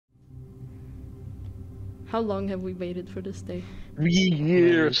How long have we waited for this day? 3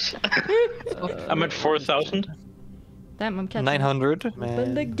 years. I'm at 4,000. Damn, I'm catching. 900.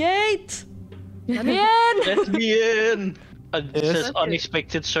 Open the gate! Let me in! Let me in! It says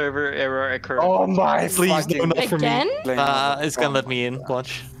unexpected server error occurred. Oh my Please do not for me. Again? It's gonna let me in.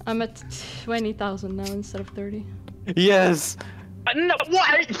 Watch. I'm at 20,000 now instead of 30. Yes. No,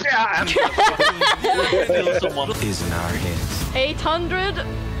 what? Is in our hands. 800!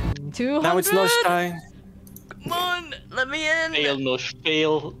 200! Now it's lunchtime. Come on! Let me in! Fail, no,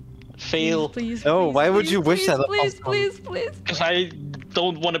 fail. Fail. Please, No, please, why would please, you wish please, that? Please, please, please. Because I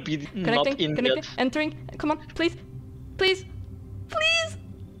don't want to be not in Connecting, yet. entering. Come on, please. Please. Please.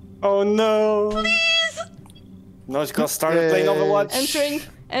 Oh no. Please. No, it's gonna start playing Overwatch.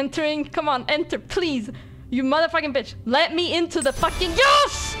 Entering. Come on, enter, please. You motherfucking bitch. Let me into the fucking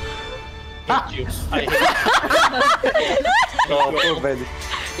yes! I hate you. I hate you. Oh, poor baby.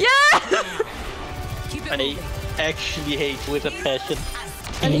 Yes! I actually hate with a passion.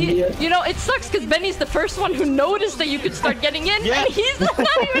 And you know, it sucks because Benny's the first one who noticed that you could start getting in, and he's not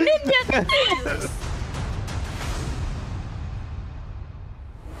even in yet.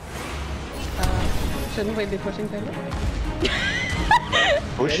 Shouldn't we be pushing Taylor?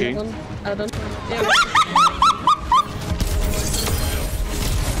 Pushing? I don't know. Yeah.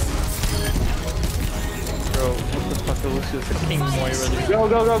 Bro, what the fuck is this? The King Moira. Go,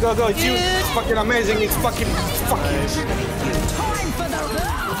 go, go, go, go. It's you. It's fucking amazing. It's fucking.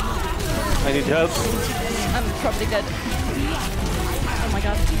 I need help. I'm probably dead. Oh my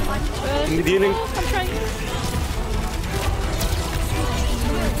god. In the beginning. I'm trying.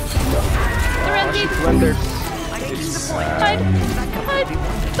 Serenity! Render. Hide! Hide!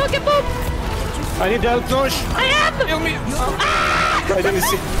 Don't get booped! I need help, Nosh. I am! Kill me. Ah! I didn't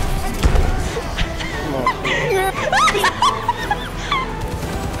see.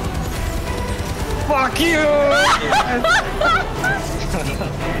 Fuck you!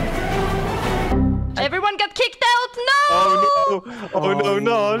 Everyone got kicked out! No! Oh no! Oh no!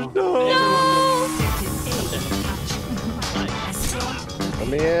 No! No! Let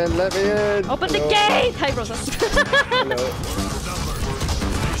me in, let me in. Open the gate! Hi, Rosa. Hello.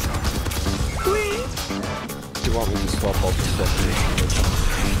 Do you want me to swap out the stuff?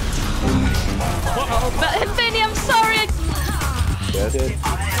 Benny, I'm sorry! Yes.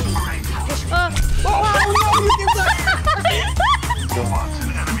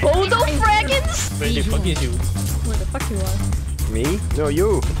 Bodo Fraggins? Where the fuck is you? Where the fuck you are? Me? No,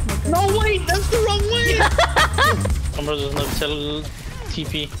 you. No, wait, that's the wrong way! Someone does not tell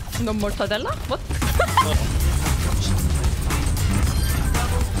TP. No mortadella? What?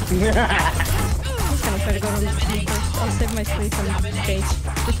 I'm just gonna try to go to the first. I'll save my sleep and cage.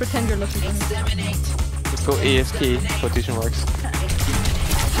 Just pretend you're looking for me. Let's go AFK. Quotation marks.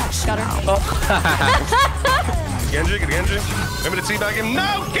 Got her. Genji, get Genji. Remember to teabag him?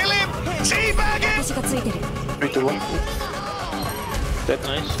 No! Kill him! Teabag him! 3, 2, 1. That's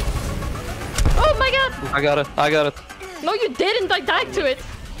nice. Oh my god! I got it. I got it. No, you didn't. I died to it.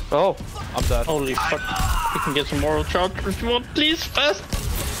 Oh, I'm dead. Holy fuck. You can get some moral charge if you want, please, fast!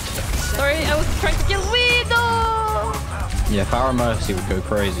 Sorry, I was trying to kill Widow! Yeah, Power Mercy would go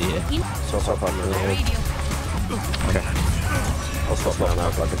crazy here. So far, okay. I'll stop now,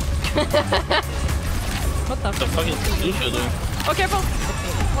 fuck it. What the What the fuck is Lucio doing? Oh, careful!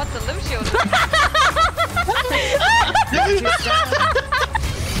 What the Lucio?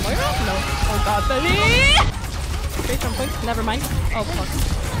 Moira? No. Oh god, Benny! Okay, something. Never mind. Oh fuck.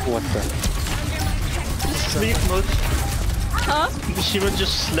 What the? Sleep mode. Huh? Shima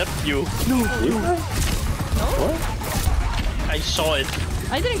just slept you. No? What? I saw it.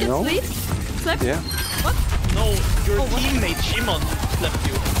 I didn't get No? sleep. Slept? Yeah. What? No, your Oh, what? teammate Shimon slept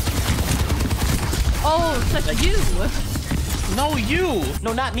you. Oh, slept you! No, you!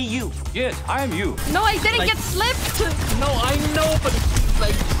 No, not me, you. Yes, I am you. No, I didn't get slept! No, I know, but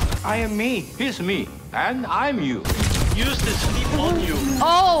like, I am me. He's me. And I'm you. use the sleep on you.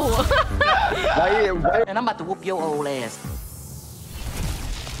 Oh! Why? And I'm about to whoop your old ass.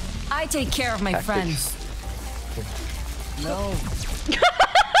 I take care of my friends. No.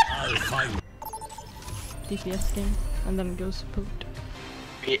 DPS game, and then it goes pooped.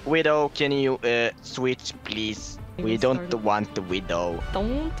 Widow, can you switch, please? We don't want the Widow.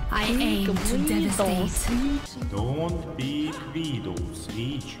 Don't I pick aim to Widows. devastate. Don't be Widows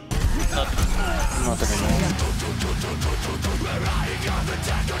Reach. Not anymore.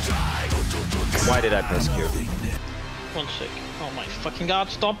 Why did I press Q? 1 sec. Oh my fucking god,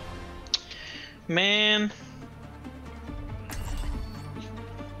 stop. Man.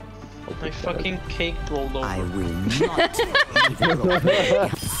 My fucking cake rolled over. I will not.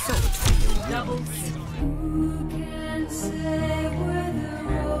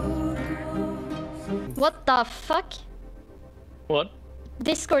 What the fuck? What?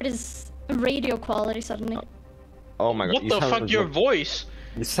 Discord is radio quality suddenly. Oh my god. What the fuck, your voice?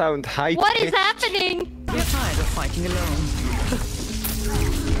 You sound high. What is happening? You're tired of fighting alone.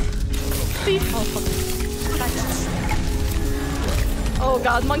 Please. Oh, fuck. Oh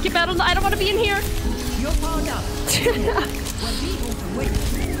god, monkey battle. I don't want to be in here. You're powered up.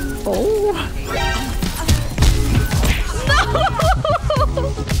 Oh.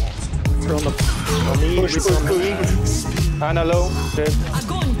 No! Ana low. Dead.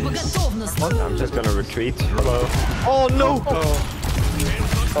 I'm just gonna retreat. Hello. Oh no!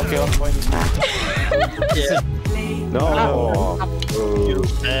 Okay, on point. No!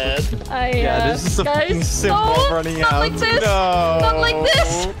 Bad. Yeah, this is guys, something simple no, running not out. like this. No. Not like this.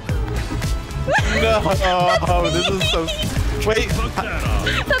 No, this is so. Wait.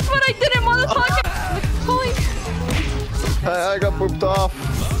 That's what I didn't want to talk about. Holy. I got pooped off.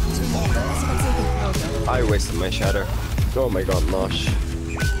 I wasted my shatter. Oh my god, Nosh.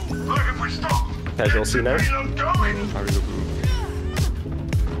 Casual C now.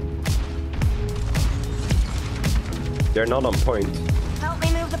 They're not on point. Help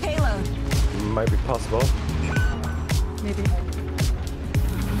me move the payload. Might be possible. Maybe.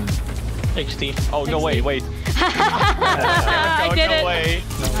 XD. Oh no! Wait. I did it. Away.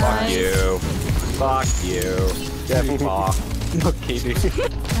 Fuck you. Fuck you. Get fucked. No kidding. I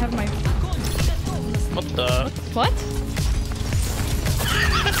have my. What the? What?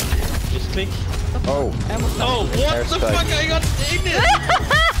 Just click. Oh. Oh, what the Hairspray. fuck? I got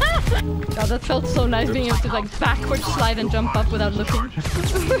ignited! God, that felt so nice being able to like backward slide and jump up without looking.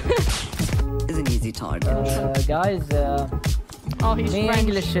 Is an easy target. Guys, Oh, he's me French.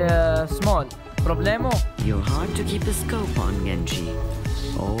 English small. Problemo? You're hard to keep a scope on, Genji.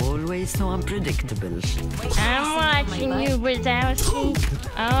 Always so unpredictable. I'm watching you, Wazowski.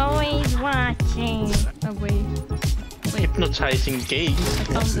 Always watching. Oh, wait. Hypnotizing gaze. I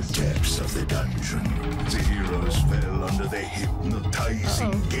found this. Depths of the dungeon, the heroes fell under the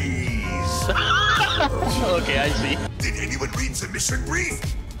hypnotizing gaze. Okay, I see. Did anyone read the mission brief?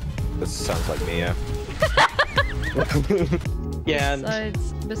 This sounds like me, yeah. Yeah, and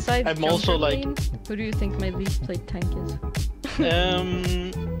Besides I'm also like- Jumperlane, who do you think my least played tank is?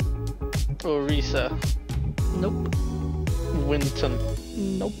 Orisa, Nope. Winton,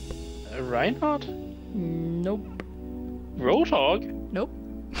 Nope. Reinhardt, Nope. Roadhog. Nope.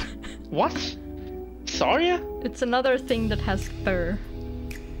 What? Zarya? It's another thing that has fur.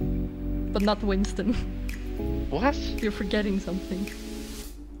 But not Winston. What? You're forgetting something.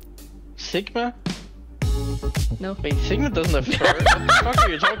 Sigma? No. Wait, Sigma doesn't have fur. What the fuck are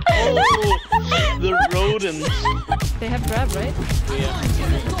you talking? Oh, the rodents. They have grab, right?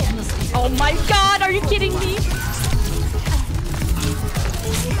 Yeah. Oh my god, are you kidding me?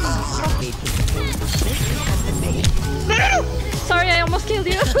 No! Sorry, I almost killed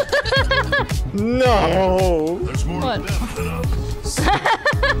you. No. What?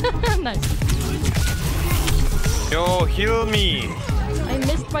 Nice. Yo, heal me. I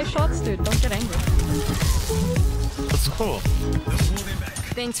missed my shots, dude. Don't get angry. That's cool.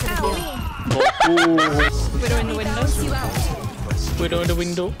 Thanks for the heal. Widow in the window. Widow in the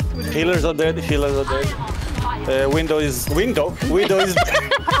window. Healers are dead. Healers are dead. Window is. Window is.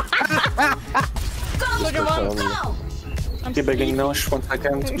 Teabagging Nosh 1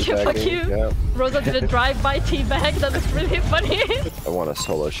 second. Yeah, fuck you. Yeah. Rosa did a drive-by teabag. That was really funny. I want to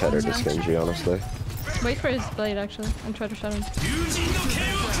solo shatter this Genji, honestly. Wait for his blade, actually, and try to shatter him.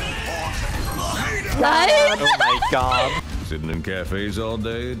 Nice! Oh my god. Sitting in cafes all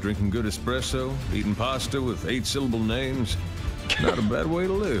day, drinking good espresso, eating pasta with 8-syllable names. Not a bad way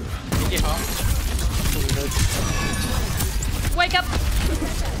to live. Wake up!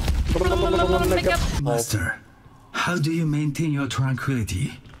 Wake up! Master, how do you maintain your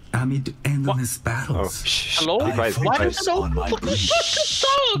tranquility amid endless battles? Hello? Why is it on my leash?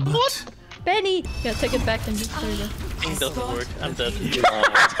 What? Benny! Yeah, take it back and just there you go. Thing doesn't work. I'm dead.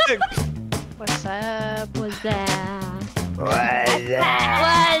 What's up? What's that? What's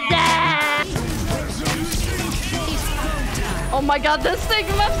Oh my god, this thing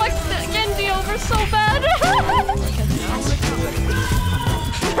fucked Genji over so bad!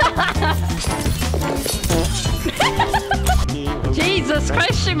 Jesus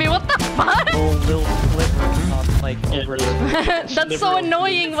Christ, Jimmy, what the fuck? That's so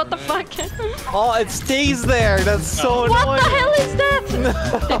annoying, what the fuck? Oh, it stays there. That's so annoying. What the hell is that?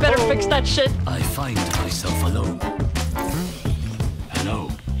 They better fix that shit. I find myself alone. Hello.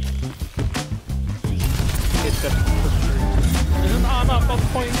 Isn't Ana on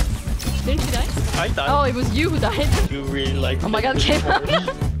point? Didn't she die? I I died. Oh, it was you who died. You really like. Oh my god, came out.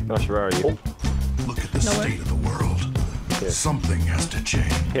 Gosh, where are you? Look at the Nowhere. state of the world. Something has to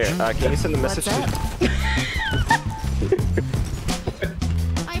change. Here, can you send a message to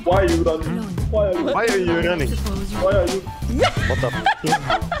Why are you running? Why are you? Why are you running? Why are you? What the?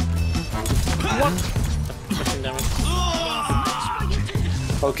 What? Fucking damn it.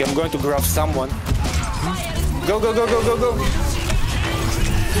 Okay, I'm going to grab someone. Go, go, go, go, go, go!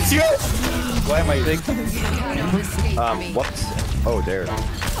 Yes! Why am I big? What? Oh, there.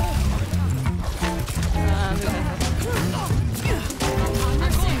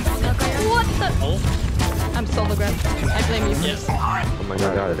 What the? Oh. I'm solo grab. I blame you. Yes. Oh my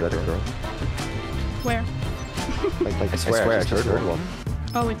god, is that a girl? Where? I swear, I just heard one.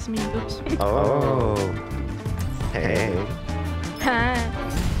 Oh, it's me. Oops. Oh. Hey.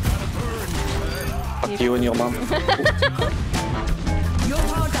 Fuck you and your mom.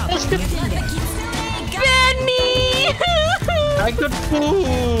 Benny! I got food!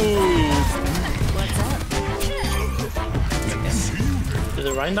 Did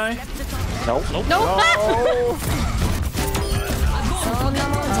the Ryan die? No. Nope. No! No.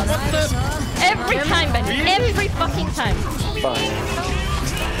 Every time, Benny. Every fucking time. Fine.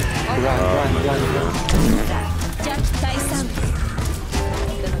 Run. Jack Tyson.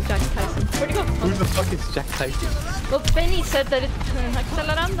 Where'd he go? Who the fuck is Jack Tyson? Well, Benny said that it's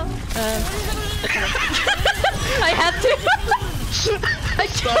accelerando. I had to. I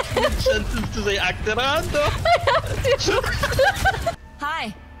Stop sentence to say accelerando.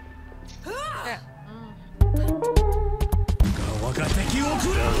 Hi.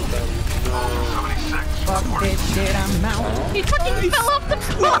 He fucking fell off the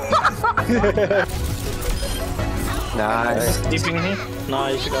floor. Nice. Sleeping in here?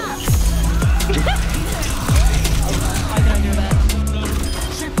 Nice, you got him. Why did I do that?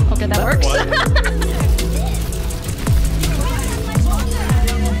 Okay, that works.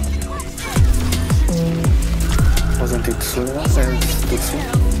 Wasn't it Sula? Tutsi?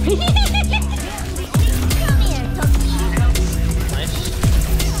 Nice.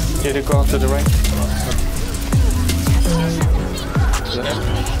 Did it go to the right?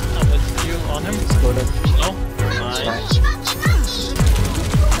 I'm with you on him. Oh, nice.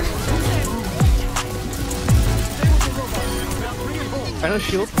 I don't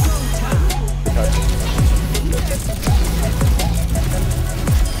shield.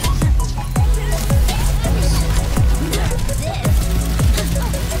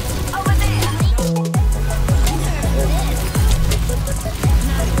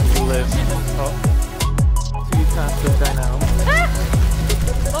 Live. Oh. You can't die now.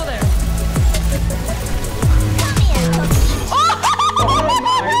 Oh, there.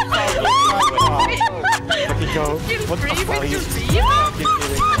 Go. What the fuck?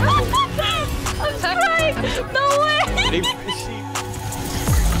 I'm sorry. No way.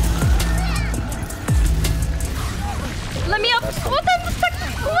 Let me up. What the fuck?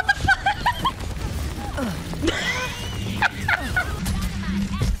 What the fuck?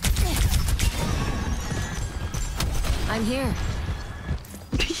 I'm here.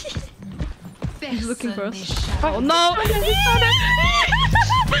 He's looking for us. Oh no!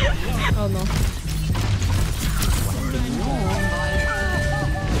 Oh no.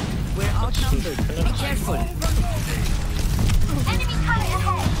 We're outnumbered. Be careful. Enemy coming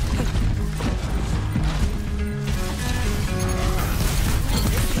ahead.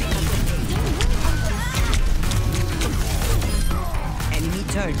 Enemy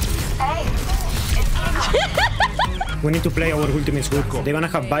turn. We need to play our ultimates good. They're gonna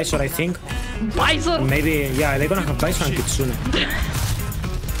have Visor, I think. Visor? Maybe, yeah, they're gonna have Visor and Kitsune.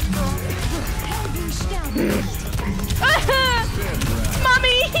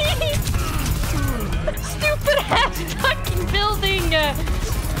 Mommy! Stupid ass fucking building!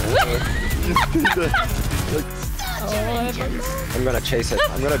 I'm gonna chase it.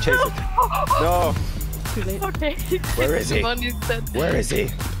 I'm gonna chase it. No! Too late. Okay. Where is he? Where is he?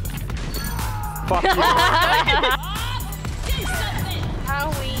 Fuck you.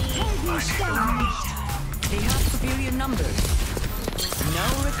 They have superior numbers. No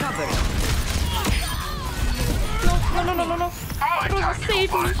recovery. No. Rosa,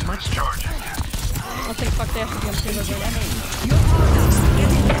 save me. I'll take fuck there.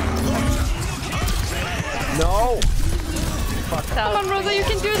 No! Come on, Rosa, you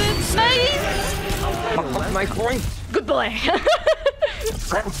can do this. Nice! Fuck my coin! Good boy.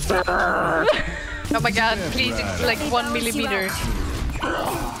 Oh my god, please, it's like 1 millimeter.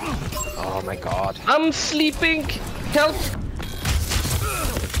 Oh my god. I'm sleeping. Help!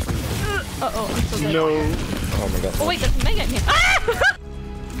 Uh-oh, I'm so dead. No. Oh my god. Oh wait, there's Mega in here. Ah!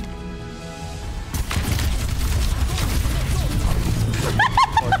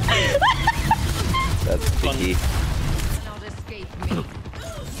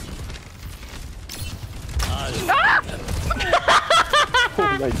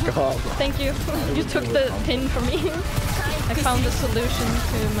 my god. Thank you. You took the pin from me. I found the solution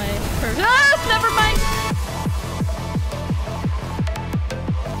to my first. Ah, never mind.